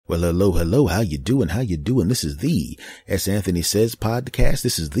Well, hello, hello. How you doing? How you doing? This is the S. Anthony Says podcast.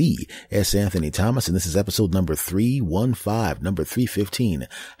 This is the S. Anthony Thomas, and this is episode number 315, number 315.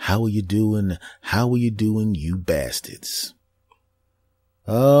 How are you doing? How are you doing, you bastards?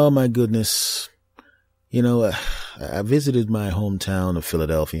 Oh, my goodness. You know, I visited my hometown of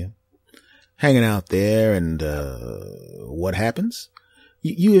Philadelphia, hanging out there, and what happens?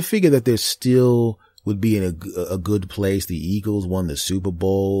 You would figure that there's still would be in a good place. The Eagles won the Super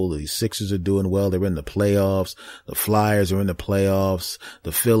Bowl. The Sixers are doing well. They're in the playoffs. The Flyers are in the playoffs.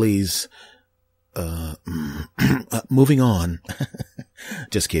 The Phillies, moving on.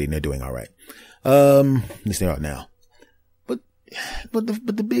 Just kidding. They're doing all right. At least they are now. But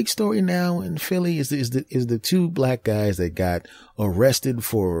the big story now in Philly is the two black guys that got arrested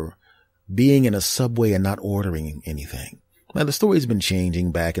for being in a subway and not ordering anything. Now, the story's been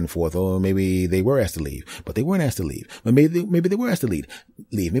changing back and forth. Oh, maybe they were asked to leave, but they weren't asked to leave. But maybe they were asked to leave.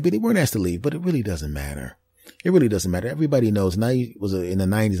 Maybe they weren't asked to leave, but it really doesn't matter. It really doesn't matter. Everybody knows. And in the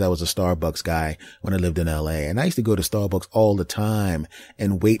 90s, I was a Starbucks guy when I lived in LA. And I used to go to Starbucks all the time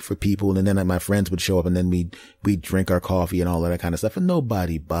and wait for people. And then my friends would show up and then we'd drink our coffee and all of that kind of stuff. And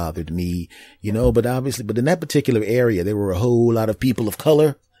nobody bothered me, but in that particular area, there were a whole lot of people of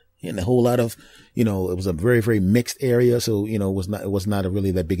color. And a whole lot of, it was a very, very mixed area. So, it was not really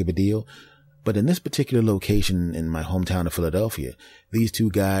that big of a deal. But in this particular location in my hometown of Philadelphia, these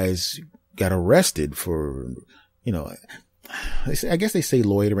two guys got arrested for, I guess they say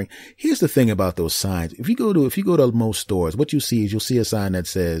loitering. Here's the thing about those signs. If you go to most stores, what you see is you'll see a sign that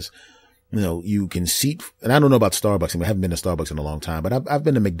says, you can seat, and I don't know about Starbucks. I haven't been to Starbucks in a long time, but I've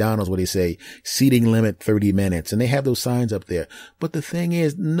been to McDonald's where they say seating limit 30 minutes and they have those signs up there. But the thing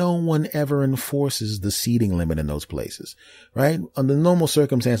is, no one ever enforces the seating limit in those places, right? Under normal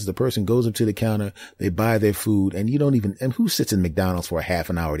circumstances, the person goes up to the counter, they buy their food, and and who sits in McDonald's for a half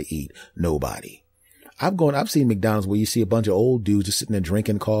an hour to eat? Nobody. I've seen McDonald's where you see a bunch of old dudes just sitting there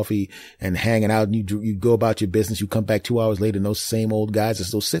drinking coffee and hanging out, and you go about your business. You come back 2 hours later and those same old guys are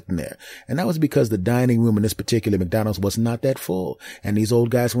still sitting there. And that was because the dining room in this particular McDonald's was not that full. And these old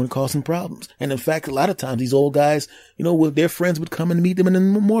guys weren't causing problems. And in fact, a lot of times these old guys, their friends would come and meet them and then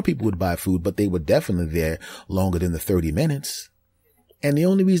more people would buy food, but they were definitely there longer than the 30 minutes. And the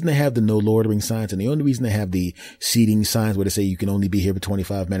only reason they have the no loitering signs and the only reason they have the seating signs where they say you can only be here for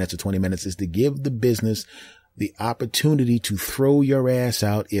 25 minutes or 20 minutes is to give the business the opportunity to throw your ass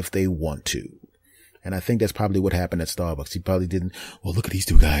out if they want to. And I think that's probably what happened at Starbucks. He probably didn't. Well, look at these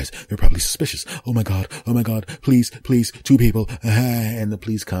two guys. They're probably suspicious. Oh my God. Please, two people. And the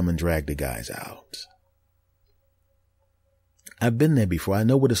police come and drag the guys out. I've been there before. I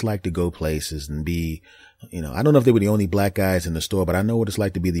know what it's like to go places and be, I don't know if they were the only black guys in the store, but I know what it's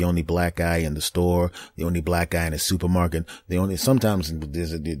like to be the only black guy in the store, the only black guy in the supermarket. Sometimes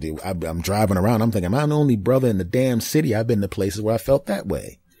I'm driving around. I'm thinking, I'm the only brother in the damn city. I've been to places where I felt that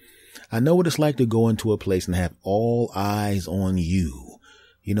way. I know what it's like to go into a place and have all eyes on you.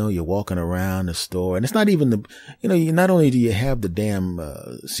 You're walking around the store and it's not even not only do you have the damn,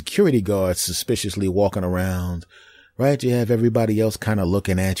 security guards suspiciously walking around, right? You have everybody else kind of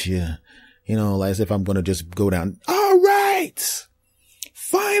looking at you. Like as if I'm going to just go down. All right.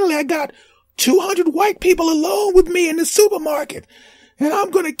 Finally, I got 200 white people alone with me in the supermarket. And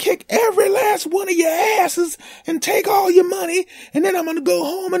I'm going to kick every last one of your asses and take all your money. And then I'm going to go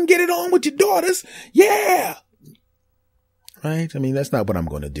home and get it on with your daughters. Yeah. Right? That's not what I'm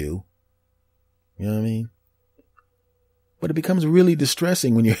going to do. You know what I mean? But it becomes really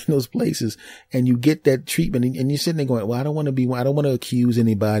distressing when you're in those places and you get that treatment and you're sitting there going, well, I don't want to accuse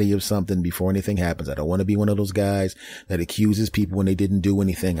anybody of something before anything happens. I don't want to be one of those guys that accuses people when they didn't do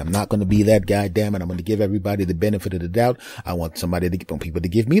anything. I'm not going to be that guy. Damn it. I'm going to give everybody the benefit of the doubt. I want people to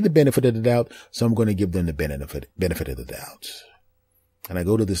give me the benefit of the doubt. So I'm going to give them the benefit of the doubt. And I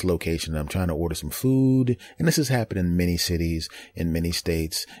go to this location and I'm trying to order some food. And this has happened in many cities, in many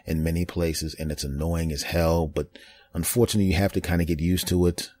states, in many places. And it's annoying as hell, but unfortunately, you have to kind of get used to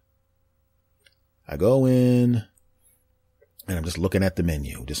it. I go in and I'm just looking at the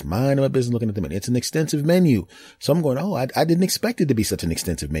menu, just minding my business looking at the menu. It's an extensive menu. So I'm going, I didn't expect it to be such an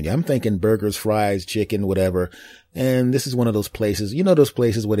extensive menu. I'm thinking burgers, fries, chicken, whatever. And this is one of those places, those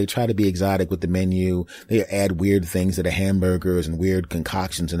places where they try to be exotic with the menu. They add weird things to the hamburgers and weird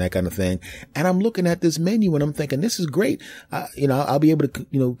concoctions and that kind of thing. And I'm looking at this menu and I'm thinking, this is great. I'll be able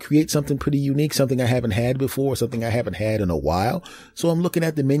to, create something pretty unique, something I haven't had before, something I haven't had in a while. So I'm looking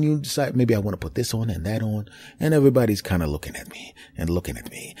at the menu, decide maybe I want to put this on and that on. And everybody's kind of looking at me and looking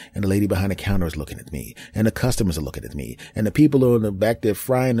at me. And the lady behind the counter is looking at me. And the customers are looking at me. And the people who are in the back there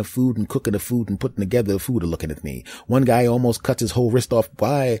frying the food and cooking the food and putting together the food are looking at me. me. One guy almost cuts his whole wrist off.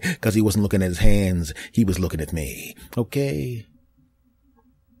 Why? Because he wasn't looking at his hands. He was looking at me. Okay.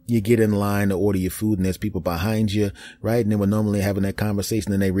 You get in line to order your food and there's people behind you, right? And they were normally having that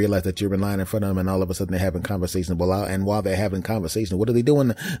conversation and they realize that you're in line in front of them and all of a sudden they're having conversation. And while they're having conversation, what are they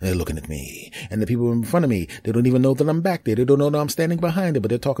doing? They're looking at me. And the people in front of me, they don't even know that I'm back there. They don't know that I'm standing behind them, but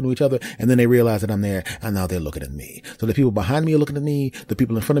they're talking to each other. And then they realize that I'm there and now they're looking at me. So the people behind me are looking at me. The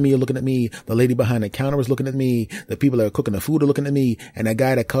people in front of me are looking at me. The lady behind the counter is looking at me. The people that are cooking the food are looking at me. And that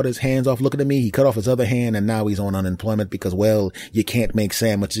guy that cut his hands off looking at me, he cut off his other hand and now he's on unemployment because, well, you can't make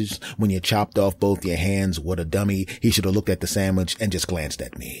sandwiches when you chopped off both your hands. What a dummy. He should have looked at the sandwich and just glanced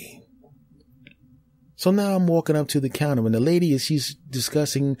at me. So now I'm walking up to the counter and the lady she's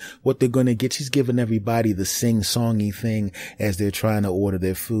discussing what they're going to get. She's giving everybody the sing-songy thing as they're trying to order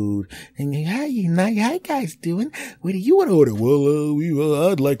their food. And how you guys doing? What do you want to order? Well,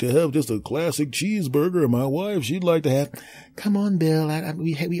 I'd like to have just a classic cheeseburger. And my wife, she'd like to have, come on, Bill.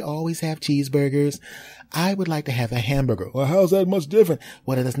 We always have cheeseburgers. I would like to have a hamburger. Well, how's that much different?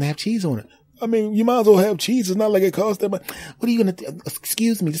 Well, it doesn't have cheese on it. I mean, you might as well have cheese. It's not like it costs that much. What are you going to,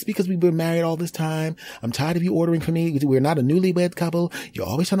 excuse me, just because we've been married all this time, I'm tired of you ordering for me. We're not a newlywed couple. You're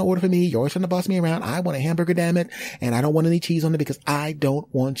always trying to order for me. You're always trying to boss me around. I want a hamburger, damn it. And I don't want any cheese on it because I don't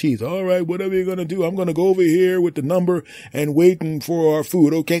want cheese. All right, whatever you're going to do, I'm going to go over here with the number and waiting for our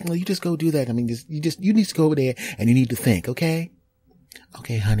food. Okay. Well, you just go do that. I mean, you need to go over there and you need to think. Okay.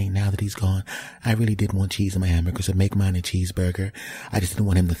 Okay, honey, now that he's gone, I really did want cheese in my hamburger, so make mine a cheeseburger. I just didn't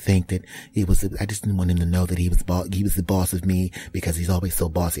want him to think that I just didn't want him to know that he was the boss of me because he's always so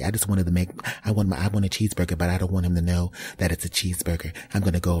bossy. I just wanted to I want a cheeseburger, but I don't want him to know that it's a cheeseburger. I'm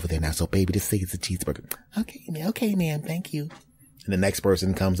going to go over there now. So baby, just say it's a cheeseburger. Okay, ma'am. Thank you. And the next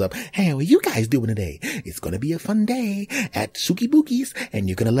person comes up. Hey, what are you guys doing today? It's going to be a fun day at Suki Buki's and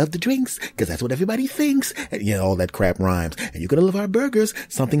you're going to love the drinks because that's what everybody thinks. And, you know, all that crap rhymes. And you're going to love our burgers.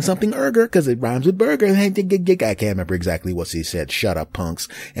 Something erger because it rhymes with burger. I can't remember exactly what she said. Shut up, punks.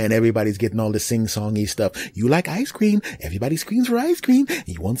 And everybody's getting all this sing-songy stuff. You like ice cream. Everybody screams for ice cream.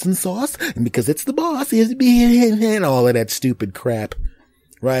 You want some sauce? And because it's the boss, and all of that stupid crap.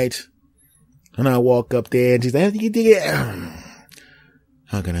 Right? And I walk up there and she's like,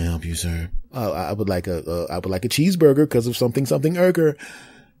 how can I help you, sir? I would like a cheeseburger because of something erger.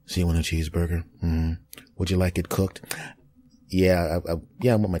 So you want a cheeseburger? Mm-hmm. Would you like it cooked? Yeah, I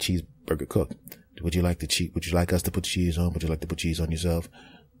want my cheeseburger cooked. Would you like would you like us to put cheese on? Would you like to put cheese on yourself?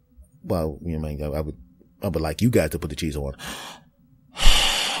 Well, you know, I would like you guys to put the cheese on.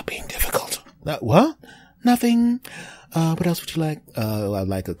 Being difficult. What? Nothing. What else would you like? I'd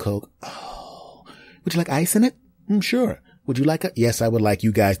like a Coke. Oh. Would you like ice in it? Sure. Would you like it? Yes, I would like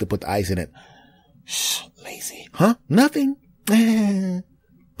you guys to put the ice in it. Shh, lazy. Huh? Nothing.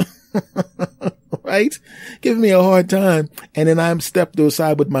 Right? Giving me a hard time. And then I'm stepped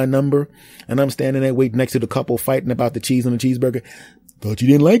aside with my number and I'm standing there waiting next to the couple fighting about the cheese on the cheeseburger. Thought you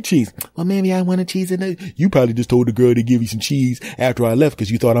didn't like cheese. Well, maybe I wanted cheese in it. You probably just told the girl to give you some cheese after I left because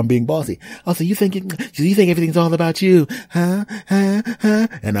you thought I'm being bossy. Oh, so you think everything's all about you? Huh?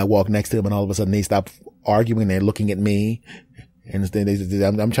 And I walk next to them and all of a sudden they stop arguing. They're looking at me. And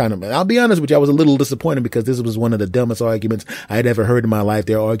I'm trying to, I'll be honest with you, I was a little disappointed because this was one of the dumbest arguments I had ever heard in my life.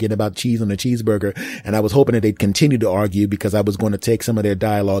 They're arguing about cheese on a cheeseburger. And I was hoping that they'd continue to argue because I was going to take some of their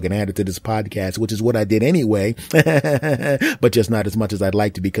dialogue and add it to this podcast, which is what I did anyway, but just not as much as I'd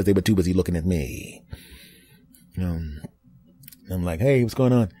like to because they were too busy looking at me. I'm like, hey, what's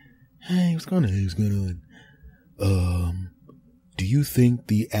going on? Hey, what's going on? Hey, what's going on? Do you think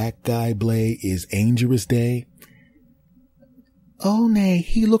the act guy Blay is Dangerous Day? Oh, nay,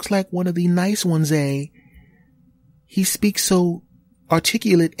 he looks like one of the nice ones, eh? He speaks so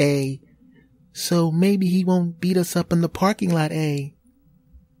articulate, eh? So maybe he won't beat us up in the parking lot, eh?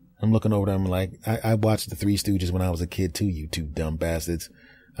 I'm looking over them like, I watched the Three Stooges when I was a kid too, you two dumb bastards.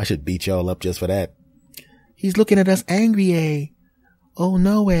 I should beat y'all up just for that. He's looking at us angry, eh? Oh,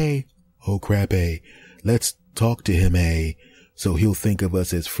 no, eh? Oh, crap, eh? Let's talk to him, eh? So he'll think of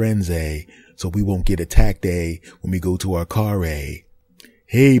us as friends, eh? So we won't get attacked, eh? When we go to our car, eh?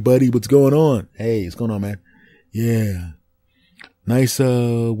 Hey, buddy, what's going on? Hey, what's going on, man? Yeah. Nice,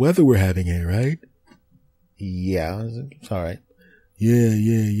 weather we're having, eh, right? Yeah, it's all right.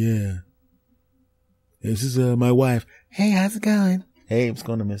 Yeah. This is, my wife. Hey, how's it going? Hey, what's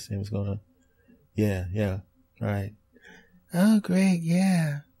going on, miss? Hey, what's going on? Yeah. All right. Oh, great.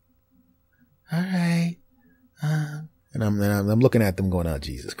 Yeah. All right. And I'm looking at them going, oh,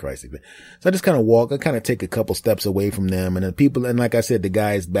 Jesus Christ. So I just kind of take a couple steps away from them. And the people, and like I said, the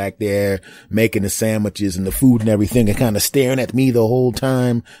guys back there making the sandwiches and the food and everything are kind of staring at me the whole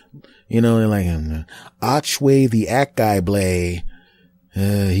time. You know, they're like, Achwe the Akai Blay.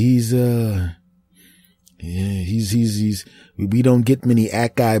 We don't get many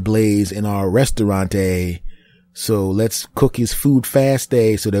Akai Blays in our restaurant, so let's cook his food fast,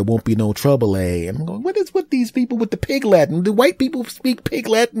 so there won't be no trouble, And I'm going, what is with these people with the pig Latin? Do white people speak pig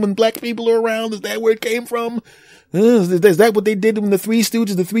Latin when black people are around? Is that where it came from? Is that what they did when the Three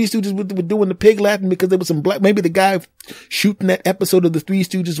Stooges? The Three Stooges were doing the pig Latin because there was some black, maybe the guy shooting that episode of the Three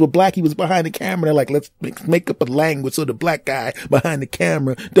Stooges were black. He was behind the camera. They're like, let's make up a language so the black guy behind the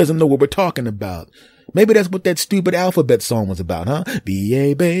camera doesn't know what we're talking about. Maybe that's what that stupid alphabet song was about, huh?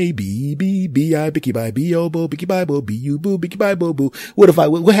 B-A, B, B, B-I, Bicky, Bye, B-O-Bo, Bicky, Bye, Bo, B-U, Boo, Bicky, Bye, Bo, Boo.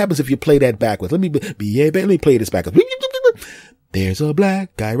 What happens if you play that backwards? Let me play this backwards. There's a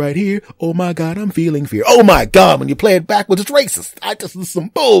black guy right here. Oh my God, I'm feeling fear. Oh my God, when you play it backwards, it's racist. This is some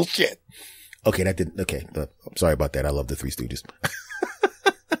bullshit. Okay, I'm sorry about that. I love the Three Stooges.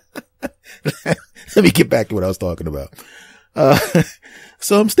 Let me get back to what I was talking about.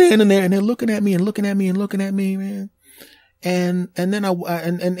 So I'm standing there and they're looking at me, man. And then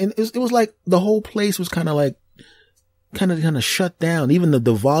it was like the whole place was kind of shut down. Even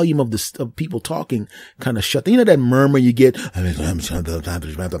the volume of people talking kind of shut down. You know that murmur you get?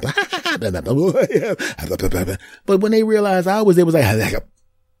 But when they realized I was there, it was like,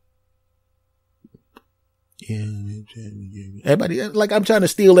 everybody, like I'm trying to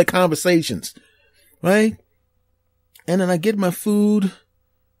steal their conversations, right? And then I get my food,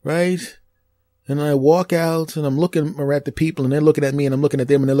 right? And I walk out and I'm looking at the people and they're looking at me and I'm looking at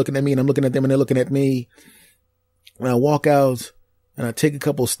them and they're looking at me and I'm looking at them and they're looking at me. And I walk out and I take a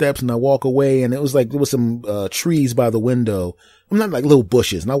couple steps and I walk away and it was like there was some trees by the window. I'm not like little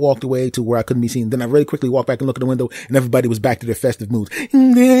bushes. And I walked away to where I couldn't be seen. Then I really quickly walked back and looked at the window and everybody was back to their festive moods.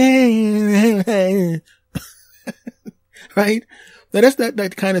 Right? Now that's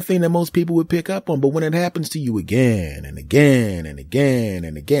that kind of thing that most people would pick up on. But when it happens to you again and again and again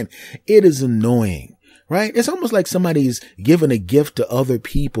and again, it is annoying, right? It's almost like somebody's giving a gift to other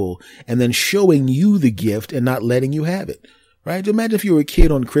people and then showing you the gift and not letting you have it. Right? Imagine if you were a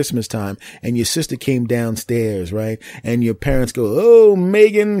kid on Christmas time and your sister came downstairs, right? And your parents go, oh,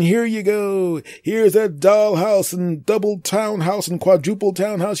 Megan, here you go. Here's that dollhouse and double townhouse and quadruple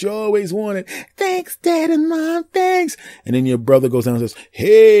townhouse you always wanted. Thanks, Dad and Mom. Thanks. And then your brother goes down and says,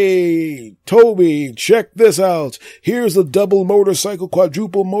 hey, Toby, check this out. Here's a double motorcycle,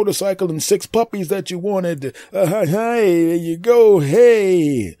 quadruple motorcycle and 6 puppies that you wanted. Hey, there you go.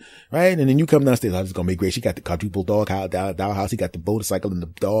 Hey. Right? And then you come downstairs. Oh, this is going to be great. She got the quadruple dollhouse. He got the motorcycle and the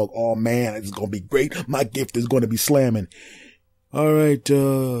dog. Oh man, it's going to be great. My gift is going to be slamming. All right.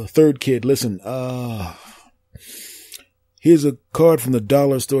 Third kid, listen, here's a card from the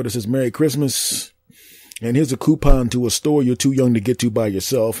dollar store that says Merry Christmas. And here's a coupon to a store you're too young to get to by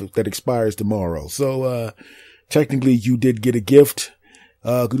yourself that expires tomorrow. So, technically you did get a gift.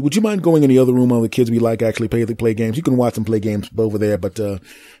 Would you mind going in the other room while the kids we like actually play games? You can watch them play games over there, but,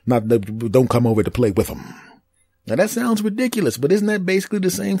 don't come over to play with them. Now that sounds ridiculous, but isn't that basically the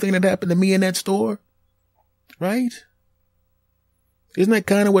same thing that happened to me in that store? Right? Isn't that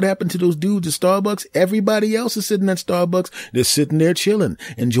kind of what happened to those dudes at Starbucks? Everybody else is sitting at Starbucks. They're sitting there chilling,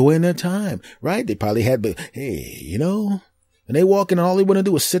 enjoying their time, right? They probably had, but hey, you know, and they walk in and all they want to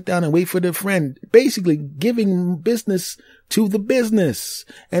do is sit down and wait for their friend, basically giving business to the business.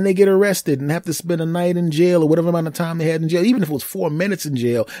 And they get arrested and have to spend a night in jail or whatever amount of time they had in jail. Even if it was 4 minutes in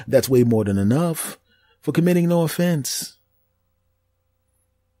jail, that's way more than enough for committing no offense.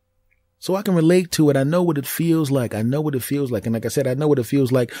 So I can relate to it. I know what it feels like. And like I said, I know what it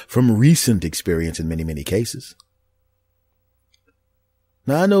feels like from recent experience in many, many cases.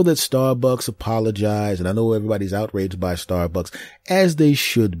 Now, I know that Starbucks apologized and I know everybody's outraged by Starbucks, as they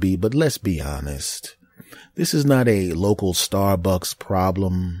should be, but let's be honest. This is not a local Starbucks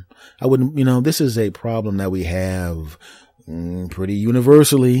problem. This is a problem that we have pretty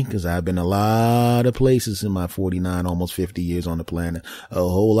universally, because I've been a lot of places in my 49, almost 50 years on the planet, a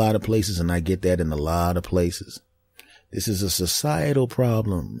whole lot of places, and I get that in a lot of places. This is a societal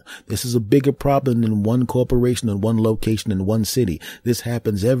problem. This is a bigger problem than one corporation in one location in one city. This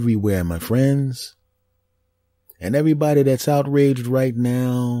happens everywhere, my friends. And everybody that's outraged right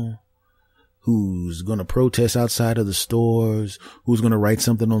now, who's going to protest outside of the stores, who's going to write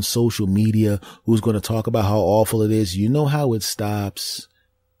something on social media, who's going to talk about how awful it is, you know how it stops.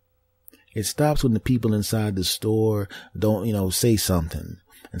 It stops when the people inside the store don't, say something.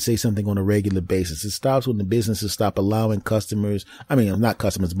 and say something on a regular basis. It stops when the businesses stop allowing not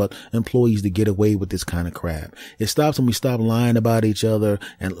customers, but employees to get away with this kind of crap. It stops when we stop lying about each other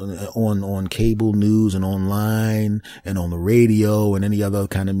and on cable news and online and on the radio and any other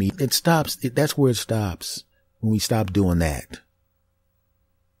kind of media. It stops. That's where it stops, when we stop doing that.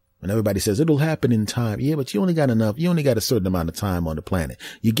 When everybody says it'll happen in time. Yeah, but you only got enough. You only got a certain amount of time on the planet.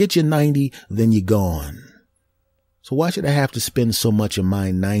 You get your 90, then you're gone. So why should I have to spend so much of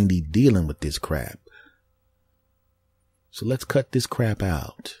my 90 dealing with this crap? So let's cut this crap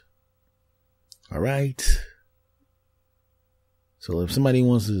out. All right. So if somebody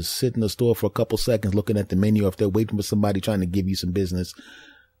wants to sit in the store for a couple seconds looking at the menu, if they're waiting for somebody trying to give you some business,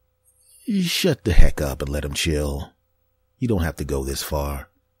 you shut the heck up and let them chill. You don't have to go this far.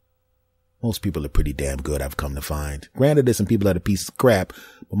 Most people are pretty damn good, I've come to find. Granted, there's some people that are a piece of crap,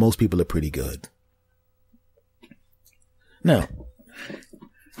 but most people are pretty good. Now,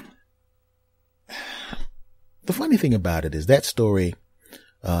 the funny thing about it is that story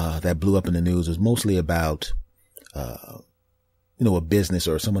that blew up in the news was mostly about, a business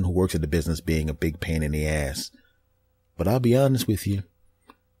or someone who works at the business being a big pain in the ass. But I'll be honest with you.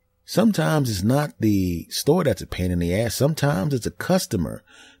 Sometimes it's not the store that's a pain in the ass. Sometimes it's a customer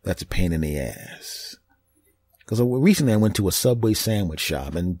that's a pain in the ass. Because recently I went to a Subway sandwich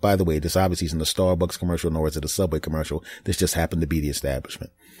shop. And by the way, this obviously isn't a Starbucks commercial, nor is it a Subway commercial. This just happened to be the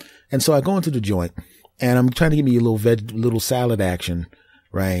establishment. And so I go into the joint and I'm trying to give me a little salad action,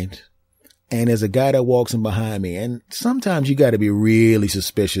 right? And there's a guy that walks in behind me. And sometimes you got to be really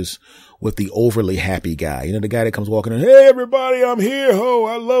suspicious with the overly happy guy. You know, the guy that comes walking in, hey, everybody, I'm here. Oh,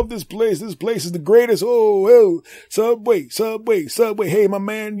 I love this place. This place is the greatest. Oh, Subway. Hey, my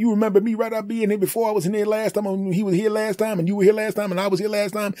man, you remember me, right? I'll be in here before I was in here last time. He was here last time and you were here last time and I was here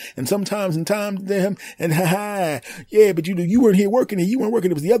last time. And sometimes in time to him and yeah, but you weren't here working here. You weren't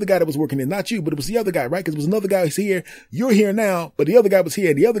working. It was the other guy that was working there, not you, but it was the other guy, right? Because it was another guy who's here. You're here now, but the other guy was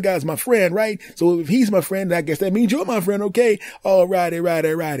here. The other guy's my friend, right? So if he's my friend, I guess that means you're my friend. Okay. All righty.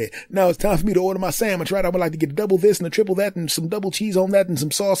 Now it's time for me to order my sandwich, right? I would like to get a double this and a triple that and some double cheese on that and some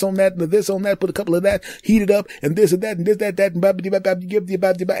sauce on that and a this on that, put a couple of that, heat it up and this and that and this, that, and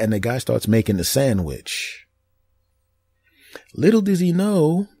and the guy starts making the sandwich. Little does he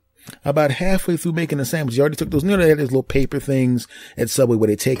know, about halfway through making the sandwich, he already took those, they had those little paper things at Subway where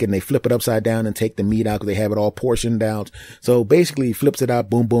they take it and they flip it upside down and take the meat out because they have it all portioned out. So basically he flips it out,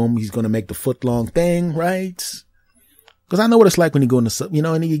 boom, boom, he's going to make the foot long thing, right? Because I know what it's like when you go in the,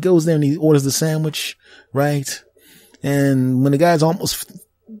 and he goes there and he orders the sandwich, right? And when the guy's almost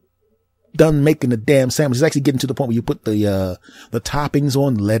done making the damn sandwich, he's actually getting to the point where you put the toppings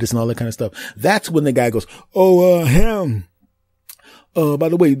on, lettuce and all that kind of stuff. That's when the guy goes, by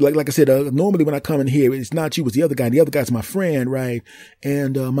the way, like I said, normally when I come in here, it's not you, it's the other guy. And the other guy's my friend, right?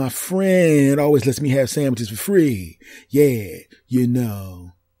 And, my friend always lets me have sandwiches for free. Yeah,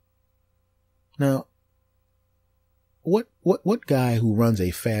 Now, what guy who runs a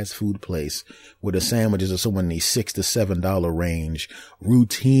fast food place where the sandwiches are somewhere in the $6 to $7 range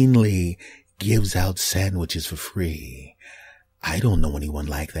routinely gives out sandwiches for free? I don't know anyone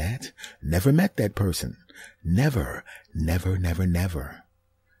like that. Never met that person. Never.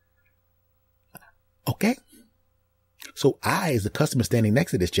 Okay. So I, as the customer standing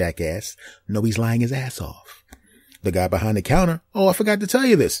next to this jackass, know he's lying his ass off. The guy behind the counter, I forgot to tell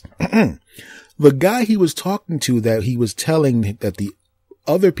you this. The guy he was talking to, that he was telling that the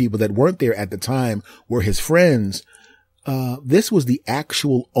other people that weren't there at the time were his friends, this was the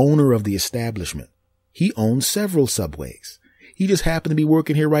actual owner of the establishment. He owns several Subways. He just happened to be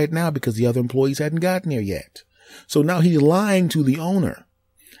working here right now because the other employees hadn't gotten here yet. So now he's lying to the owner.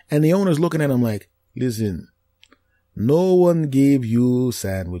 And the owner's looking at him like, listen, no one gave you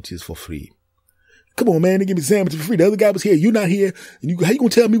sandwiches for free. Come on, man, they give me sandwiches for free. The other guy was here. You're not here. And how you gonna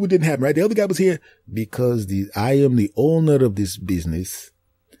tell me what didn't happen, right? The other guy was here. Because I am the owner of this business.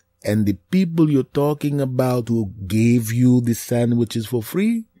 And the people you're talking about who gave you the sandwiches for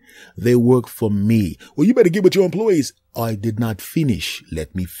free, they work for me. Well, you better get with your employees. I did not finish.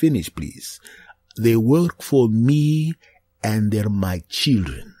 Let me finish, please. They work for me and they're my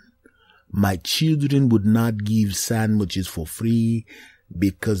children. My children would not give sandwiches for free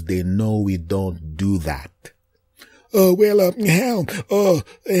because they know we don't do that.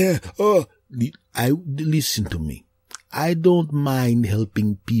 Listen to me. I don't mind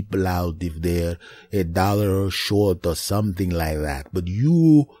helping people out if they're $1 short or something like that. But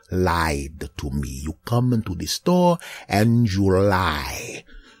you lied to me. You come into the store and you lie.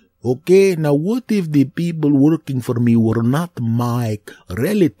 Okay, now what if the people working for me were not my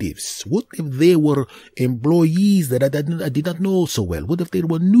relatives? What if they were employees that I did not know so well? What if they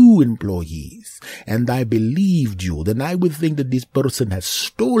were new employees and I believed you? Then I would think that this person has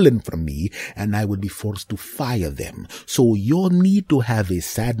stolen from me and I would be forced to fire them. So your need to have a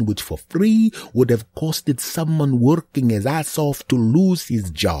sandwich for free would have costed someone working his ass off to lose his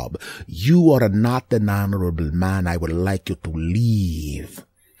job. You are not an honorable man. I would like you to leave.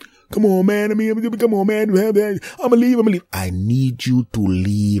 Come on, man. Come on, man. I'm gonna leave. I need you to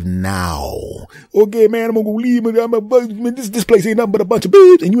leave now. Okay, man. I'm gonna go leave. This place ain't nothing but a bunch of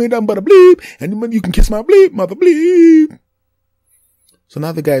bleeps, and you ain't nothing but a bleep, and you can kiss my bleep, mother bleep. So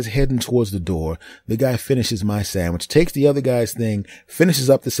now the guy's heading towards the door. The guy finishes my sandwich, takes the other guy's thing, finishes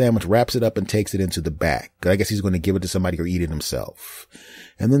up the sandwich, wraps it up, and takes it into the back. I guess he's going to give it to somebody or eat it himself.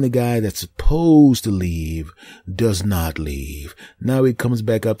 And then the guy that's supposed to leave does not leave. Now he comes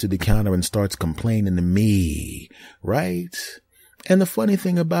back up to the counter and starts complaining to me, right? And the funny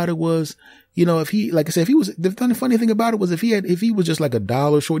thing about it was, you know, the funny thing about it was if he was just like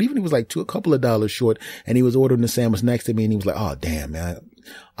 $1 short, even if he was like a couple of dollars short and he was ordering the sandwich next to me and he was like, oh, damn, man,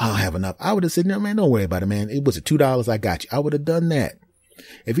 I don't have enough. I would have said, no, man, don't worry about it, man. It was $2. I got you. I would have done that.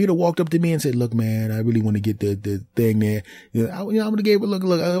 If he'd have walked up to me and said, look, man, I really want to get the thing there. I would have gave it, look,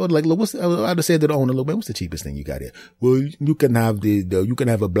 I would like, look, I'd have said to the owner, look, man, what's the cheapest thing you got here? Well, you can have you can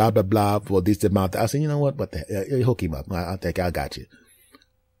have a blah, blah, blah for this amount. I said, you know what the hell? Hook him up. I got you.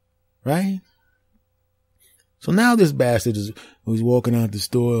 Right? So now this bastard he's walking out the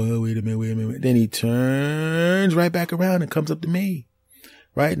store. Oh, wait a minute. Then he turns right back around and comes up to me.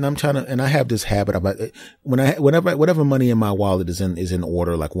 Right. And and I have this habit about whatever money in my wallet is in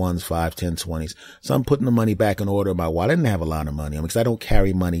order, like ones, 5, 10, 20s. So I'm putting the money back in order in my wallet. I didn't have a lot of money because I don't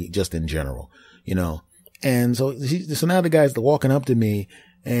carry money just in general, you know. And so now the guy's walking up to me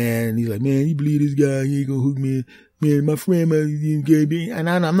and he's like, man, you believe this guy? He ain't gonna hook me. Man, my friend, and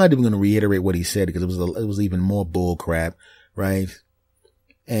I'm not even going to reiterate what he said because it was even more bull crap. Right.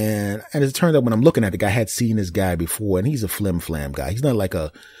 And it turned out when I'm looking at the guy, I had seen this guy before and he's a flim flam guy. He's not like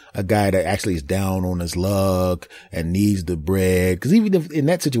a guy that actually is down on his luck and needs the bread. Cause even if in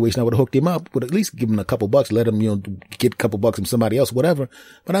that situation, I would have hooked him up, would at least give him a couple bucks, let him, get a couple bucks from somebody else, whatever.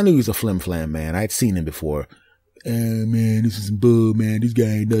 But I knew he was a flim flam man. I'd seen him before. Man, this is some bull, man. This guy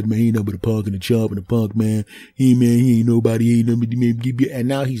ain't nothing, man. He ain't nothing but a punk and a chump and a punk, man. He ain't nobody. He ain't nobody. And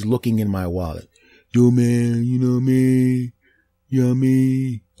now he's looking in my wallet. Yo, man, you know what I mean? You know what I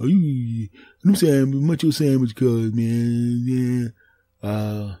mean? Oh, I'm saying, much your sandwich cost, man. Yeah.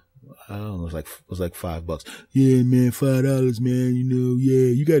 I don't know. It was like $5. Yeah, man, $5, man. You know,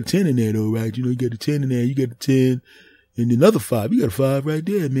 yeah. You got a 10 in there though, right? You know, you got a 10 in there. You got a 10 and another 5. You got a 5 right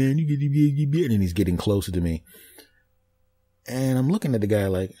there, man. You get, and he's getting closer to me. And I'm looking at the guy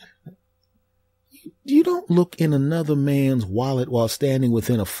like, you don't look in another man's wallet while standing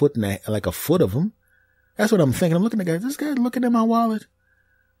within a foot of him. That's what I'm thinking. I'm looking at the guy. This guy looking at my wallet.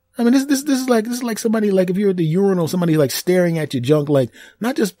 I mean, this is like somebody, like if you're at the urinal, somebody like staring at your junk, like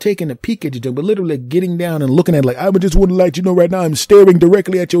not just taking a peek at your junk, but literally like getting down and looking at it, like, I would just want to let you know right now I'm staring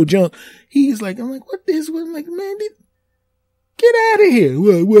directly at your junk. He's like, I'm like, what is, I'm like, man, get out of here.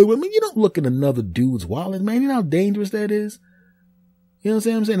 Well, I mean, you don't look in another dude's wallet, man. You know how dangerous that is? You know what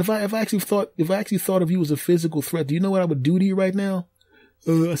I'm saying? If I actually thought of you as a physical threat, do you know what I would do to you right now?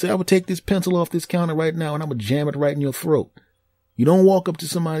 I said, I would take this pencil off this counter right now and I would jam it right in your throat. You don't walk up to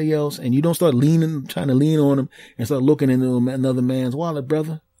somebody else and you don't start trying to lean on them and start looking into another man's wallet,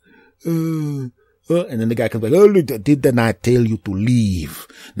 brother. And then the guy comes back, oh, did I not tell you to leave?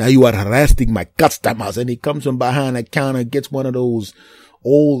 Now you are harassing my customers. And he comes from behind the counter, gets one of those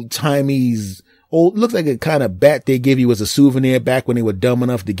looks like a kind of bat they give you as a souvenir back when they were dumb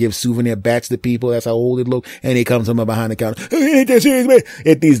enough to give souvenir bats to people. That's how old it looked. And he comes from behind the counter. Ain't that serious, man?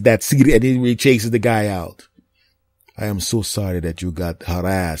 It is that serious. And then he chases the guy out. I am so sorry that you got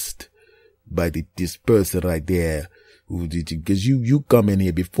harassed by this person right there. Cause you come in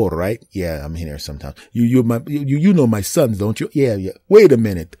here before, right? Yeah, I'm in here sometimes. You know my sons, don't you? Yeah. Wait a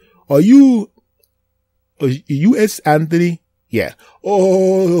minute. Are you S. Anthony? Yeah.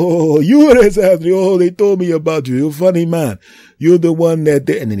 Oh, you S. Anthony. Oh, they told me about you. You're a funny man. You're the one that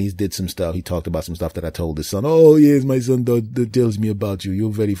did. And then he did some stuff. He talked about some stuff that I told his son. Oh, yes, my son that tells me about you.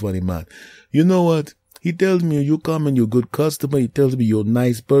 You're a very funny man. You know what? He tells me you come and you're a good customer. He tells me you're a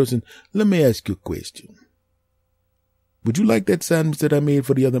nice person. Let me ask you a question. Would you like that sandwich that I made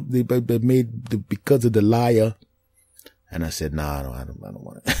for because of the liar? And I said, no, I don't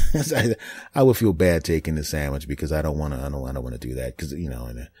want it. I would feel bad taking the sandwich because I don't want to do that. Cause,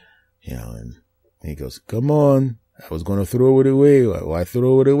 and he goes, come on. I was going to throw it away. Why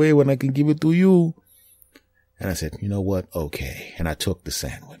throw it away when I can give it to you? And I said, you know what? Okay. And I took the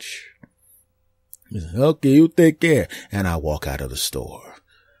sandwich. He said, okay, you take care. And I walk out of the store.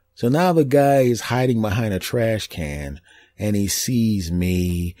 So now the guy is hiding behind a trash can, and he sees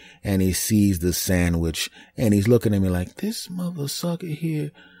me, and he sees the sandwich, and he's looking at me like, this mother sucker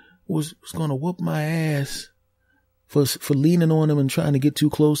here was going to whoop my ass for leaning on him and trying to get too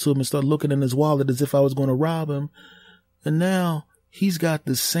close to him and start looking in his wallet as if I was going to rob him. And now he's got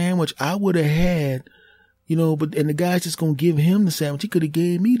the sandwich I would have had, and the guy's just going to give him the sandwich. He could have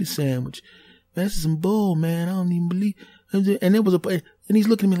gave me the sandwich. That's some bull, man. I don't even believe. And he's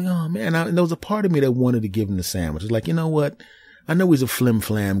looking at me like, oh man. And there was a part of me that wanted to give him the sandwich. It's like, you know what? I know he's a flim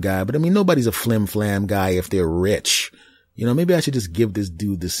flam guy, but I mean, nobody's a flim flam guy if they're rich. Maybe I should just give this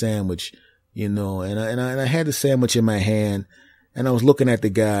dude the sandwich, and I had the sandwich in my hand, and I was looking at the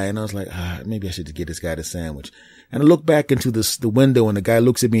guy, and I was like, maybe I should just get this guy the sandwich. And I look back into the window, and the guy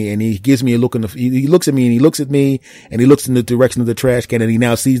looks at me, and he gives me a look he looks at me, and he looks at me, and he looks in the direction of the trash can, and he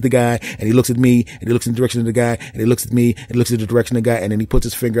now sees the guy, and he looks at me, and he looks in the direction of the guy, and he looks at me, and he looks in the direction of the guy, and then he puts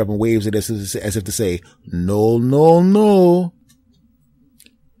his finger up and waves it as if to say, no, no, no.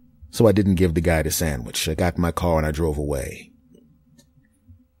 So I didn't give the guy the sandwich. I got in my car and I drove away.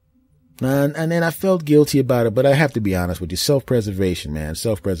 And then I felt guilty about it, but I have to be honest with you. Self-preservation, man.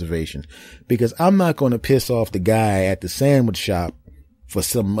 Self-preservation. Because I'm not going to piss off the guy at the sandwich shop for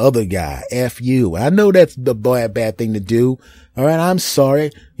some other guy. F you. I know that's the bad thing to do. All right. I'm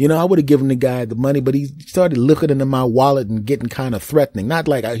sorry. I would have given the guy the money, but he started looking into my wallet and getting kind of threatening. Not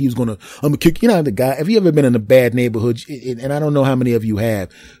like he was I'm going to kick, the guy. Have you ever been in a bad neighborhood? And I don't know how many of you have.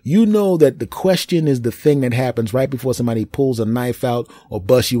 You know that the question is the thing that happens right before somebody pulls a knife out or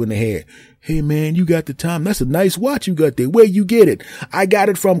busts you in the head. Hey man, you got the time. That's a nice watch you got there. Where you get it? I got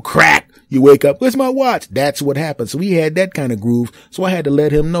it from crack. You wake up. Where's my watch? That's what happened. So he had that kind of groove. So I had to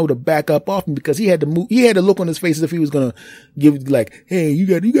let him know to back up off me because he had to move. He had to look on his face as if he was going to give like, hey, you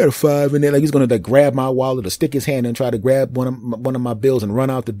got a $5 in there. Like he's going to like grab my wallet or stick his hand and try to grab one of my bills and run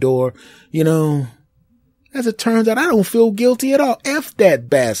out the door. As it turns out, I don't feel guilty at all. F that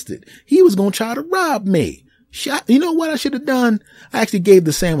bastard. He was going to try to rob me. You know what I should have done? I actually gave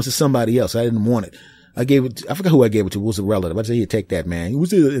the sandwich to somebody else. I didn't want it. I forgot who I gave it to. It was a relative. I said, here, take that, man.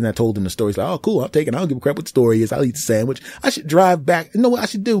 And I told him the story. He's like, oh, cool. I'll take it. I don't give a crap what the story is. I'll eat the sandwich. I should drive back. You know what I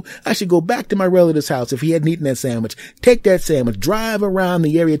should do? I should go back to my relative's house if he hadn't eaten that sandwich. Take that sandwich, drive around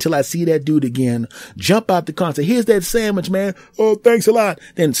the area till I see that dude again, jump out the car and say, here's that sandwich, man. Oh, thanks a lot.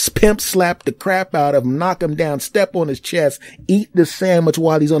 Then pimp slap the crap out of him, knock him down, step on his chest, eat the sandwich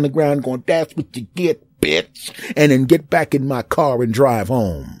while he's on the ground going, that's what you get, bitch, and then get back in my car and drive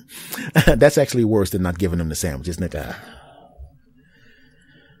home. That's actually worse than not giving him the sandwich, isn't it?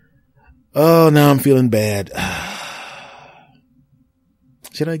 Oh, now I'm feeling bad.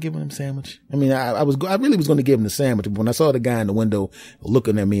 Should I give him a sandwich? I mean, I really was going to give him the sandwich, but when I saw the guy in the window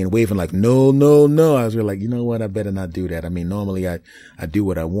looking at me and waving like, no, no, no, I was really like, you know what? I better not do that. I mean, normally I do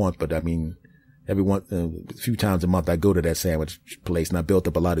what I want, but I mean, a few times a month, I go to that sandwich place and I built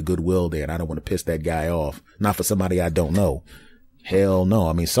up a lot of goodwill there and I don't want to piss that guy off. Not for somebody I don't know. Hell no.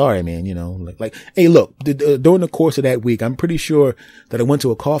 I mean, sorry, man, hey, look, during the course of that week, I'm pretty sure that I went to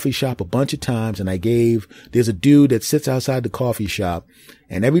a coffee shop a bunch of times and there's a dude that sits outside the coffee shop.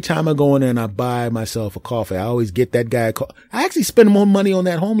 And every time I go in there and I buy myself a coffee, I always get that guy. I actually spend more money on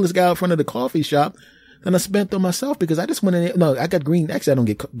that homeless guy in front of the coffee shop than I spent on myself because I just went in there. No, I got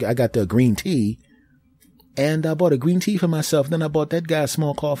I got the green tea and I bought a green tea for myself. Then I bought that guy a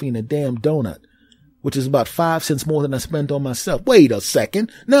small coffee and a damn donut, which is about 5 cents more than I spent on myself. Wait a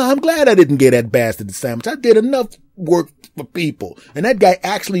second. No, I'm glad I didn't get that bastard the sandwich. I did enough work for people. And that guy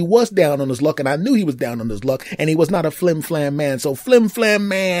actually was down on his luck and I knew he was down on his luck and he was not a flim flam man. So flim flam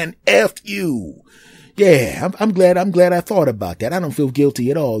man, F you. Yeah, I'm glad I thought about that. I don't feel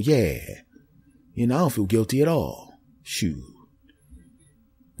guilty at all. Yeah. I don't feel guilty at all. Shoot.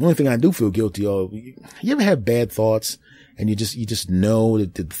 The only thing I do feel guilty of, you ever have bad thoughts and you just know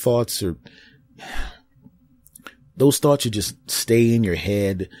that the thoughts are, those thoughts should just stay in your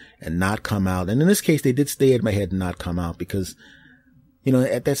head and not come out. And in this case, they did stay in my head and not come out because,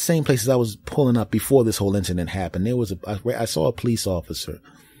 at that same place as I was pulling up before this whole incident happened, I saw a police officer.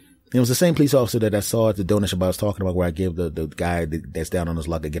 It was the same police officer that I saw at the donut shop I was talking about where I gave the guy that's down on his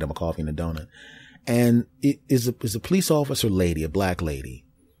luck to get him a coffee and a donut. And it is a police officer lady, a black lady.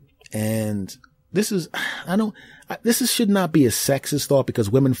 And this should not be a sexist thought because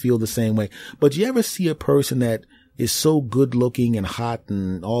women feel the same way. But you ever see a person that is so good looking and hot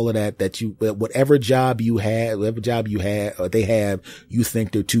and all of that whatever job you have, or they have, you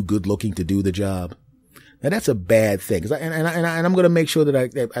think they're too good looking to do the job? Now that's a bad thing. And I'm going to make sure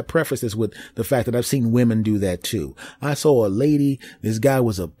that I preface this with the fact that I've seen women do that too. I saw a lady, this guy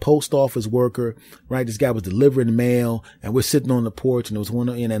was a post office worker, right? This guy was delivering mail, and we're sitting on the porch, and there was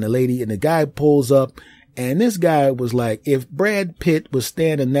and a lady, and the guy pulls up, and this guy was like, if Brad Pitt was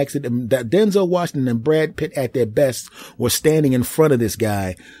standing next to them, that Denzel Washington and Brad Pitt at their best were standing in front of this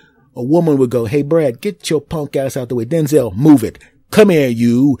guy, a woman would go, hey, Brad, get your punk ass out the way. Denzel, move it. Come here,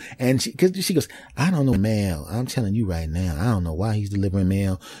 you. And she goes, I don't know mail. I'm telling you right now. I don't know why he's delivering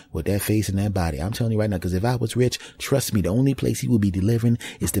mail with that face and that body. I'm telling you right now, because if I was rich, trust me, the only place he would be delivering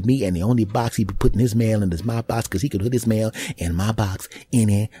is to me, and the only box he'd be putting his mail in is my box, because he could put his mail in my box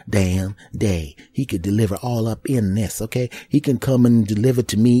any damn day. He could deliver all up in this, okay? He can come and deliver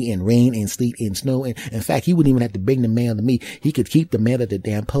to me in rain and sleet and snow. And in fact, he wouldn't even have to bring the mail to me. He could keep the mail at the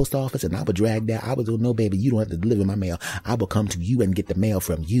damn post office, and I would drag that. I would go, no, baby, you don't have to deliver my mail. I will come to you and get the mail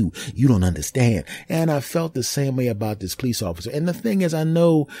from you. You don't understand. And I felt the same way about this police officer. And the thing is, I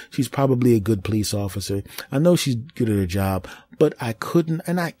know she's probably a good police officer. I know she's good at her job, but I couldn't,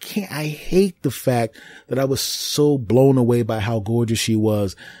 and I can't, I hate the fact that I was so blown away by how gorgeous she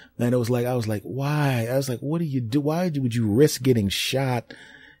was. And I was like, why? I was like, what do you do? Why would you risk getting shot?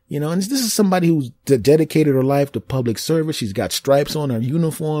 You know, and this is somebody who's dedicated her life to public service. She's got stripes on her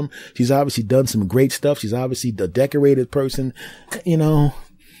uniform. She's obviously done some great stuff. She's obviously a decorated person, you know.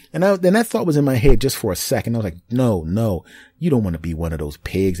 And then that thought was in my head just for a second. I was like, no, you don't want to be one of those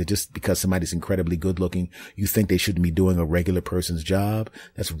pigs that just because somebody's incredibly good looking, you think they shouldn't be doing a regular person's job.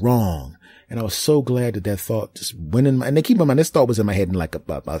 That's wrong. And I was so glad that thought just went in my, and they keep in mind, this thought was in my head in like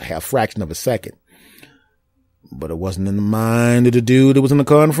a half fraction of a second. But it wasn't in the mind of the dude that was in the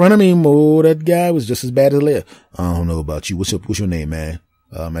car in front of me. Oh, that guy was just as bad as Leah. I don't know about you. What's your name, man?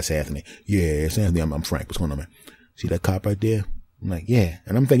 That's Anthony. Yeah, it's Anthony. I'm Frank. What's going on, man? See that cop right there? I'm like, yeah.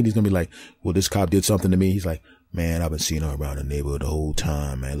 And I'm thinking he's going to be like, well, this cop did something to me. He's like, man, I've been seeing her around the neighborhood the whole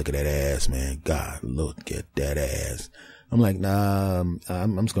time, man. Look at that ass, man. God, look at that ass. I'm like, nah,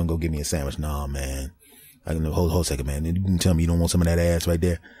 I'm just going to go get me a sandwich. Nah, man. I can hold a second, man. You can tell me you don't want some of that ass right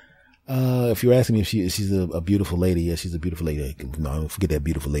there. If you're asking me if she's a beautiful lady, yeah, she's a beautiful lady. No, forget that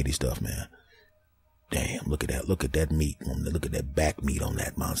beautiful lady stuff, man. Damn, look at that. Look at that meat. Look at that back meat on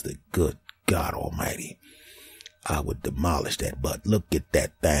that monster. Good God almighty. I would demolish that butt. Look at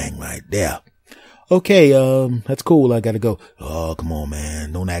that thing right there. Okay, that's cool. I gotta go. Oh, come on,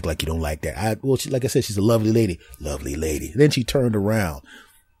 man. Don't act like you don't like that. Like I said, she's a lovely lady. Lovely lady. Then she turned around.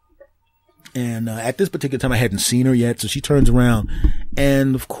 And at this particular time, I hadn't seen her yet. So she turns around,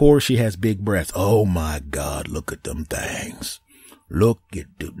 and of course, she has big breasts. Oh my God, look at them things. Look at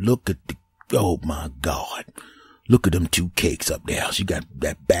the, oh my God. Look at them two cakes up there. She got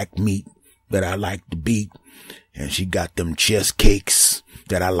that back meat that I like to beat, and she got them chest cakes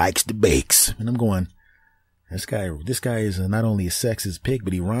that I likes to bakes. And I'm going, this guy is not only a sexist pig,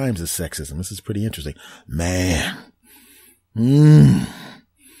 but he rhymes as sexism. This is pretty interesting. Man.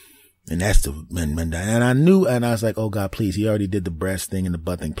 And that's and I knew, and I was like, oh God, please, he already did the breast thing and the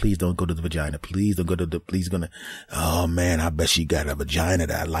butt thing. Please don't go to the vagina. Please don't go to oh man, I bet she got a vagina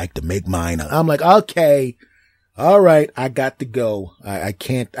that I like to make mine. I'm like, okay, all right, I got to go. I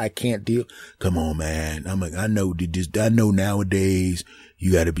can't deal. Come on, man. I'm like, I know nowadays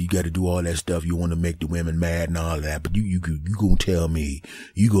you gotta do all that stuff. You want to make the women mad and all that, but you gonna tell me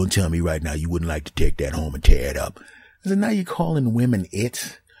right now you wouldn't like to take that home and tear it up. I said, now you're calling women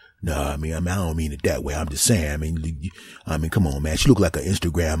it? No, I don't mean it that way. I'm just saying, I mean, come on, man. She look like an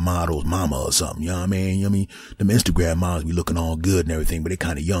Instagram model's mama or something. You know what I mean? Them Instagram models be looking all good and everything, but they're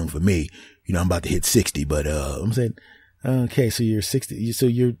kind of young for me. You know, I'm about to hit 60, but, I'm saying, okay, so you're 60. So are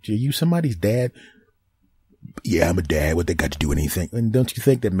you somebody's dad? Yeah, I'm a dad. What they got to do with anything? And don't you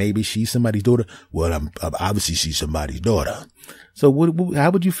think that maybe she's somebody's daughter? Well, obviously she's somebody's daughter. So how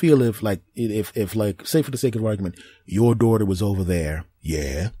would you feel if say for the sake of argument, your daughter was over there?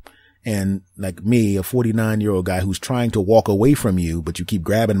 Yeah. And like me, a 49-year-old guy who's trying to walk away from you, but you keep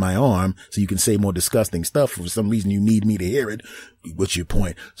grabbing my arm so you can say more disgusting stuff. For some reason, you need me to hear it. What's your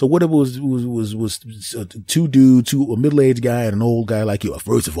point? So what it was two dudes, a middle-aged guy and an old guy like you.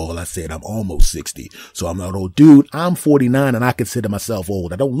 First of all, I said I'm almost 60. So I'm not an old dude. I'm 49 and I consider myself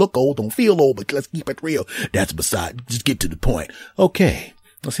old. I don't look old, don't feel old, but let's keep it real. That's beside, just get to the point. Okay.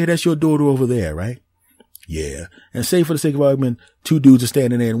 Let's say that's your daughter over there, right? Yeah. And say for the sake of argument, two dudes are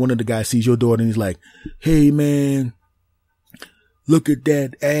standing there and one of the guys sees your daughter and he's like, hey man, look at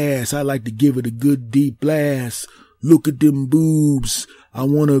that ass. I like to give it a good deep blast. Look at them boobs. I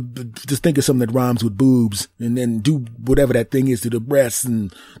want to just think of something that rhymes with boobs and then do whatever that thing is to the breasts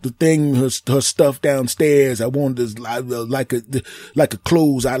and the thing, her stuff downstairs. I want this like a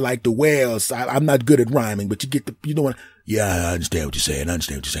clothes I like to wear. So I'm not good at rhyming, but you know what? Yeah, I understand what you're saying.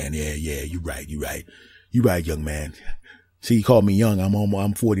 Yeah, you're right. You're right, young man. See, you called me young.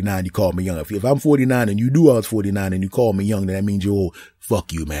 I'm 49. You called me young. If I'm 49 and you knew I was 49 and you called me young, then that means you're old.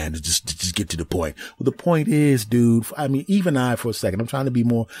 Fuck you, man. Just get to the point. Well, the point is, dude, I mean, even I, for a second, I'm trying to be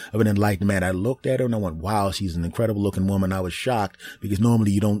more of an enlightened man. I looked at her and I went, wow, she's an incredible looking woman. I was shocked because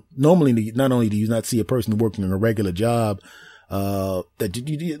normally not only do you not see a person working in a regular job, that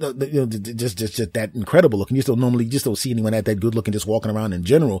just that incredible looking. You just don't see anyone that good looking just walking around in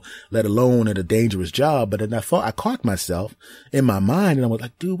general, let alone at a dangerous job. But then I caught myself in my mind and I was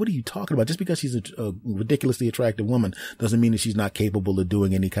like, dude, what are you talking about? Just because she's a ridiculously attractive woman doesn't mean that she's not capable of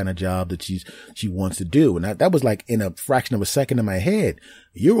doing any kind of job that she wants to do. And that was like in a fraction of a second in my head.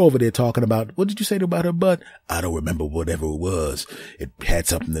 You're over there talking about, what did you say about her butt? I don't remember whatever it was. It had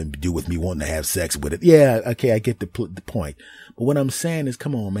something to do with me wanting to have sex with it. Yeah. Okay. I get the point. But what I'm saying is,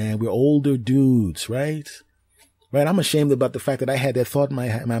 come on, man, we're older dudes, right? Right. I'm ashamed about the fact that I had that thought in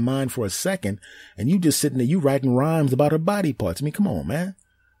my mind for a second and you just sitting there, you writing rhymes about her body parts. I mean, come on, man.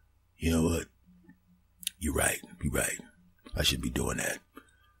 You know what? You're right. I should be doing that.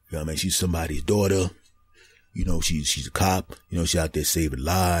 You know what I mean? She's somebody's daughter. You know, she's a cop. You know, she's out there saving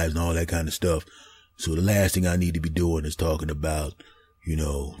lives and all that kind of stuff. So the last thing I need to be doing is talking about, you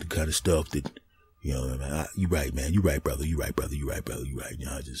know, the kind of stuff that, you know, you're right, man. You're right, brother. You're right. You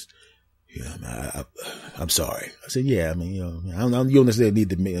know, I'm sorry. I said, yeah, I mean, you know, you don't necessarily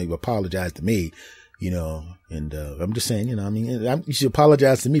need to apologize to me, you know, and, I'm just saying, you know, I mean, you should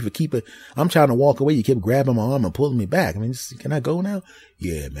apologize to me for I'm trying to walk away. You kept grabbing my arm and pulling me back. I mean, can I go now?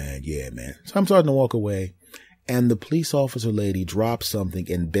 Yeah, man. So I'm starting to walk away. And the police officer lady drops something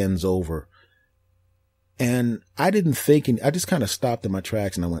and bends over. And I didn't think, I just kind of stopped in my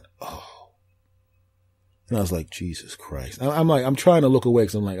tracks and I went, oh. And I was like, Jesus Christ. I'm trying to look away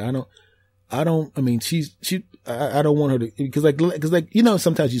because I'm like, I don't want her to, because you know,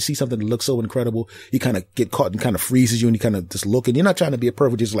 sometimes you see something that looks so incredible, you kind of get caught and kind of freezes you and you kind of just look and you're not trying to be a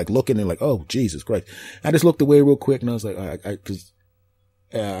pervert, just like looking and like, oh, Jesus Christ. I just looked away real quick and I was like,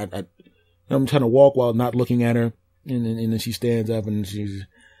 I'm trying to walk while not looking at her. And then she stands up and she's,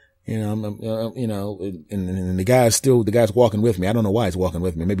 you know, and the guy's walking with me. I don't know why he's walking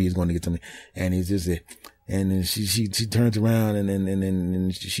with me. Maybe he's going to get to me. And he's just, and then she turns around and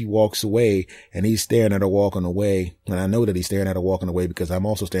then she walks away and he's staring at her walking away. And I know that he's staring at her walking away because I'm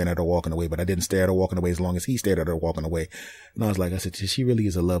also staring at her walking away, but I didn't stare at her walking away as long as he stared at her walking away. And I said, she really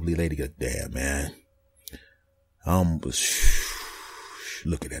is a lovely lady. He goes, damn, man.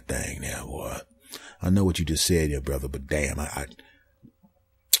 Look at that thing now, boy. I know what you just said, your brother, but damn,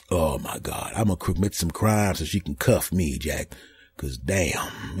 oh my God, I'm gonna commit some crime so she can cuff me, Jack. Cause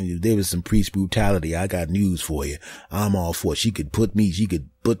damn, if there was some police brutality, I got news for you. I'm all for it. She could put me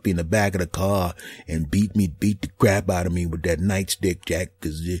in the back of the car and beat the crap out of me with that nightstick, Jack.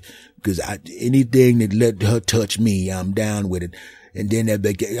 Cause anything that let her touch me, I'm down with it. And then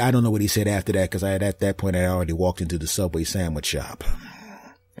I don't know what he said after that, cause at that point I already walked into the Subway sandwich shop.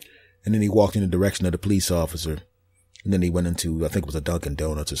 And then he walked in the direction of the police officer. And then he went into, I think it was a Dunkin'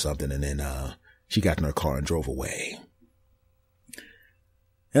 Donuts or something. And then, she got in her car and drove away.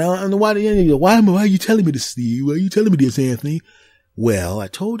 And why are you telling me this, Steve? Why are you telling me this, Anthony? Well, I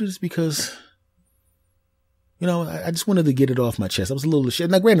told you this because, you know, I just wanted to get it off my chest. I was a little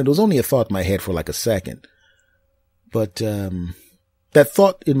ashamed. Now, granted, it was only a thought in my head for like a second. But, that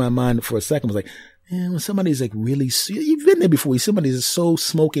thought in my mind for a second was like, when somebody's like really, you've been there before, somebody's so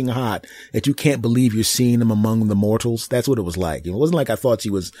smoking hot that you can't believe you're seeing them among the mortals. That's what it was like. It wasn't like I thought she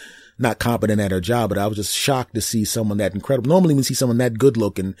was not competent at her job, but I was just shocked to see someone that incredible. Normally when you see someone that good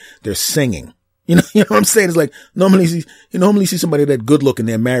looking, they're singing. You know what I'm saying? It's like normally see somebody that good looking,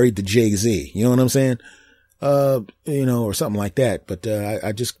 they're married to Jay-Z. You know what I'm saying? You know, or something like that. But,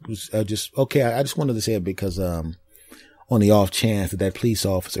 I just wanted to say it because, on the off chance that police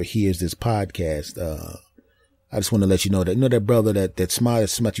officer hears this podcast, I just want to let you know that brother that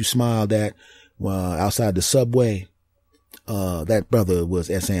smiled, you smiled at, outside the Subway, that brother was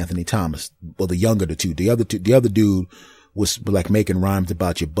S. Anthony Thomas. Well, the younger of the two. The other dude was like making rhymes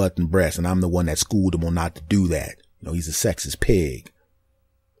about your butt and breast, and I'm the one that schooled him on not to do that. You know, he's a sexist pig.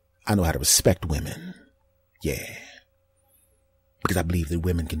 I know how to respect women. Yeah. Because I believe that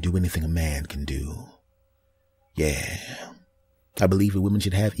women can do anything a man can do. Yeah. I believe that women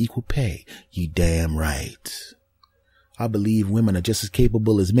should have equal pay. You damn right. I believe women are just as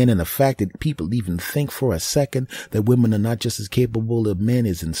capable as men, and the fact that people even think for a second that women are not just as capable as men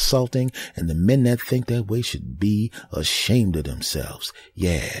is insulting, and the men that think that way should be ashamed of themselves.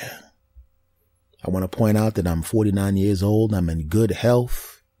 Yeah. I want to point out that I'm 49 years old. I'm in good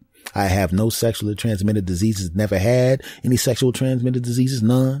health. I have no sexually transmitted diseases, never had any sexual transmitted diseases,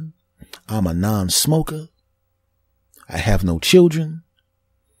 none. I'm a non-smoker. I have no children.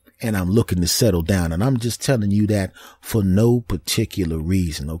 And I'm looking to settle down. And I'm just telling you that for no particular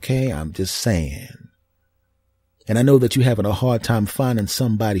reason, okay? I'm just saying. And I know that you're having a hard time finding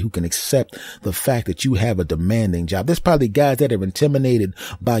somebody who can accept the fact that you have a demanding job. There's probably guys that are intimidated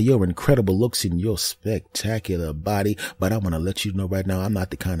by your incredible looks and your spectacular body. But I want to let you know right now, I'm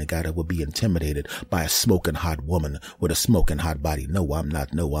not the kind of guy that would be intimidated by a smoking hot woman with a smoking hot body. No, I'm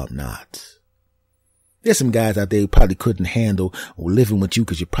not. No, I'm not. There's some guys out there who probably couldn't handle living with you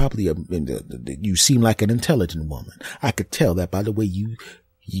because you probably, you seem like an intelligent woman. I could tell that by the way you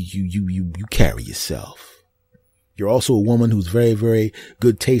carry yourself. You're also a woman who's very, very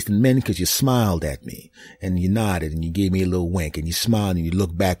good taste in men because you smiled at me and you nodded and you gave me a little wink and you smiled and you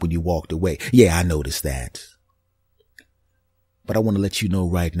looked back when you walked away. Yeah, I noticed that. But I want to let you know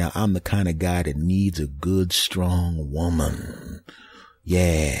right now, I'm the kind of guy that needs a good, strong woman.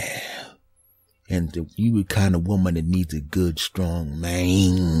 Yeah. And you the kind of woman that needs a good, strong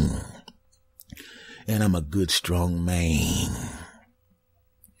man. And I'm a good, strong man.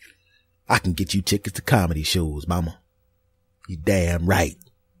 I can get you tickets to comedy shows, mama. You damn right.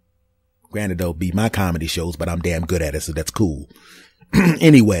 Granted, they'll be my comedy shows, but I'm damn good at it, so that's cool.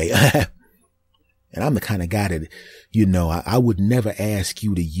 Anyway, and I'm the kind of guy that, I would never ask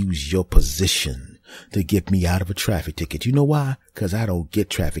you to use your position to get me out of a traffic ticket. You know why? Because I don't get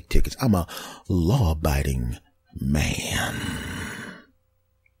traffic tickets. I'm a law-abiding man.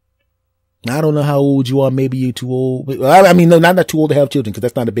 Now, I don't know how old you are. Maybe you're too old. I mean, no, not too old to have children because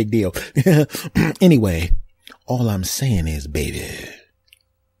that's not a big deal. Anyway, all I'm saying is, baby,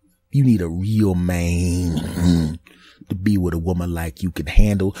 you need a real man to be with a woman like you can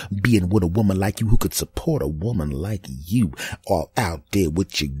handle being with a woman like you who could support a woman like you all out there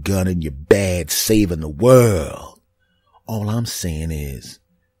with your gun and your badge saving the world. All I'm saying is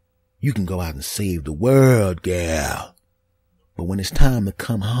you can go out and save the world, girl. But when it's time to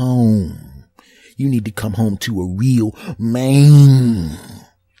come home, you need to come home to a real man.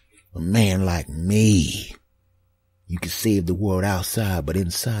 A man like me. You can save the world outside, but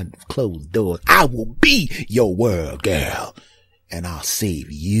inside closed doors, I will be your world, girl. And I'll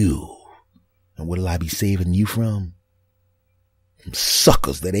save you. And what'll I be saving you from? From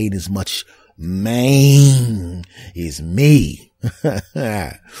suckers that ain't as much man as me.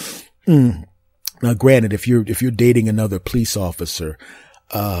 Now, granted, if you're dating another police officer,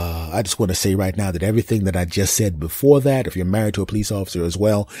 I just want to say right now that everything that I just said before that, if you're married to a police officer as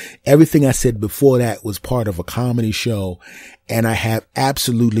well, everything I said before that was part of a comedy show, and I have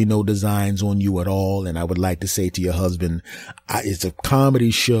absolutely no designs on you at all. And I would like to say to your husband, it's a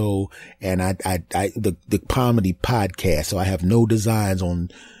comedy show and the comedy podcast. So I have no designs on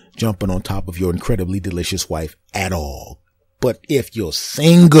jumping on top of your incredibly delicious wife at all. But if you're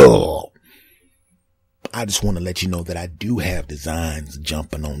single, I just want to let you know that I do have designs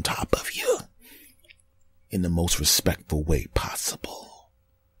jumping on top of you in the most respectful way possible.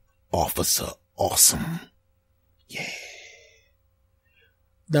 Officer Awesome. Yeah.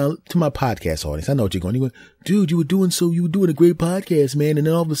 Now, to my podcast audience, I know what you're going. You're going, dude, you were doing a great podcast, man. And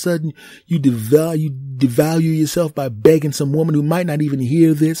then all of a sudden you devalue yourself by begging some woman who might not even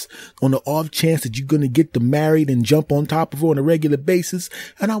hear this on the off chance that you're going to get them married and jump on top of her on a regular basis.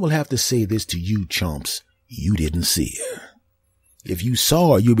 And I will have to say this to you, chumps. You didn't see her. If you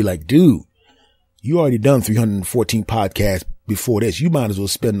saw her, you'll be like, dude, you already done 314 podcasts before this. You might as well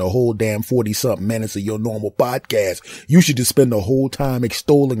spend the whole damn 40-something minutes of your normal podcast. You should just spend the whole time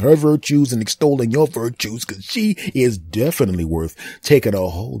extolling her virtues and extolling your virtues, because she is definitely worth taking a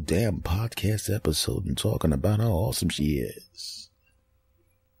whole damn podcast episode and talking about how awesome she is.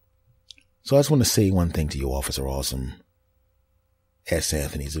 So I just want to say one thing to you, Officer Awesome. S.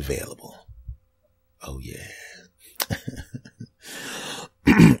 Anthony's available. Oh, yeah.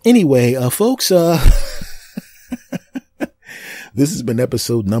 Anyway, folks, this has been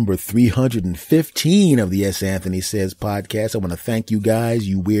episode number 315 of the S. Anthony Says podcast. I want to thank you guys,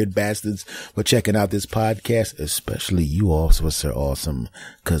 you weird bastards, for checking out this podcast, especially you, Officer Awesome,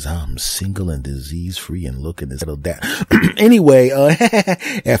 because I'm single and disease-free and looking to settle down. Anyway,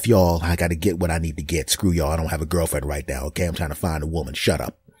 F y'all, I got to get what I need to get. Screw y'all, I don't have a girlfriend right now, okay? I'm trying to find a woman. Shut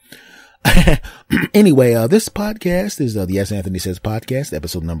up. Anyway, this podcast is the S. Anthony Says podcast,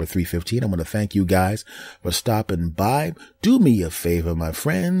 episode number 315. I want to thank you guys for stopping by. Do me a favor, my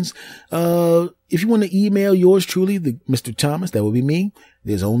friends. If you want to email yours truly, Mr. Thomas, that would be me.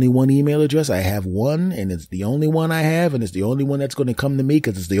 There's only one email address. I have one, and it's the only one I have, and it's the only one that's going to come to me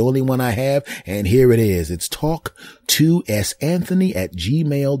because it's the only one I have. And here it is. It's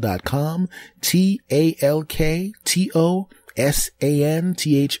talk2santhony@gmail.com.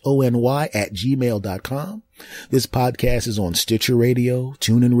 TalkToSanthony@gmail.com. This podcast is on Stitcher Radio,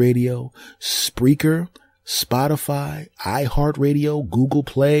 TuneIn Radio, Spreaker, Spotify, iHeartRadio, Google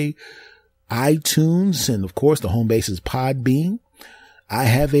Play, iTunes, and of course the home base is Podbean. I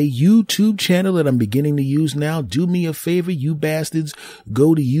have a YouTube channel that I'm beginning to use now. Do me a favor, you bastards.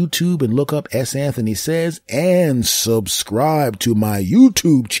 Go to YouTube and look up S. Anthony Says and subscribe to my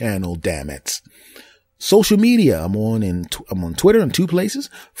YouTube channel, damn it. Social media, I'm on Twitter in two places.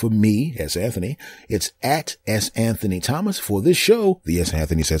 For me, S. Anthony, it's at S. Anthony Thomas. For this show, the S.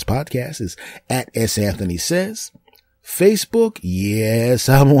 Anthony Says podcast is at S. Anthony Says. Facebook, yes,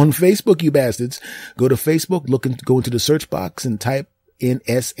 I'm on Facebook, you bastards. Go to Facebook, go into the search box and type in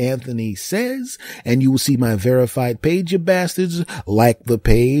S. Anthony Says, and you will see my verified page, you bastards. Like the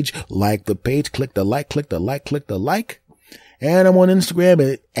page, click the like. And I'm on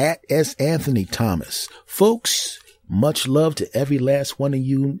Instagram at S. Anthony Thomas. Folks, much love to every last one of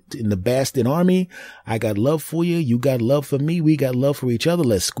you in the Bastard Army. I got love for you. You got love for me. We got love for each other.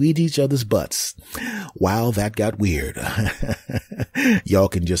 Let's squeeze each other's butts. Wow, that got weird. Y'all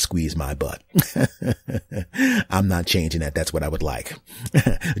can just squeeze my butt. I'm not changing that. That's what I would like.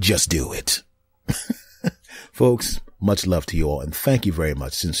 Just do it. Folks, much love to you all, and thank you very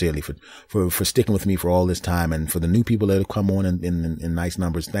much, sincerely, for sticking with me for all this time, and for the new people that have come on in nice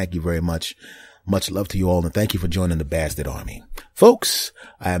numbers. Thank you very much. Much love to you all, and thank you for joining the Bastard Army. Folks,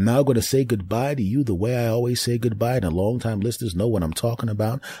 I am now going to say goodbye to you the way I always say goodbye, and the long-time listeners know what I'm talking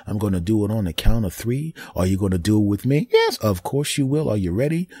about. I'm going to do it on the count of 3. Are you going to do it with me? Yes, of course you will. Are you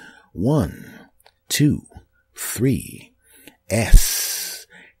ready? 1, 2, 3. S.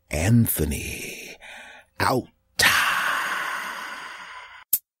 Anthony out.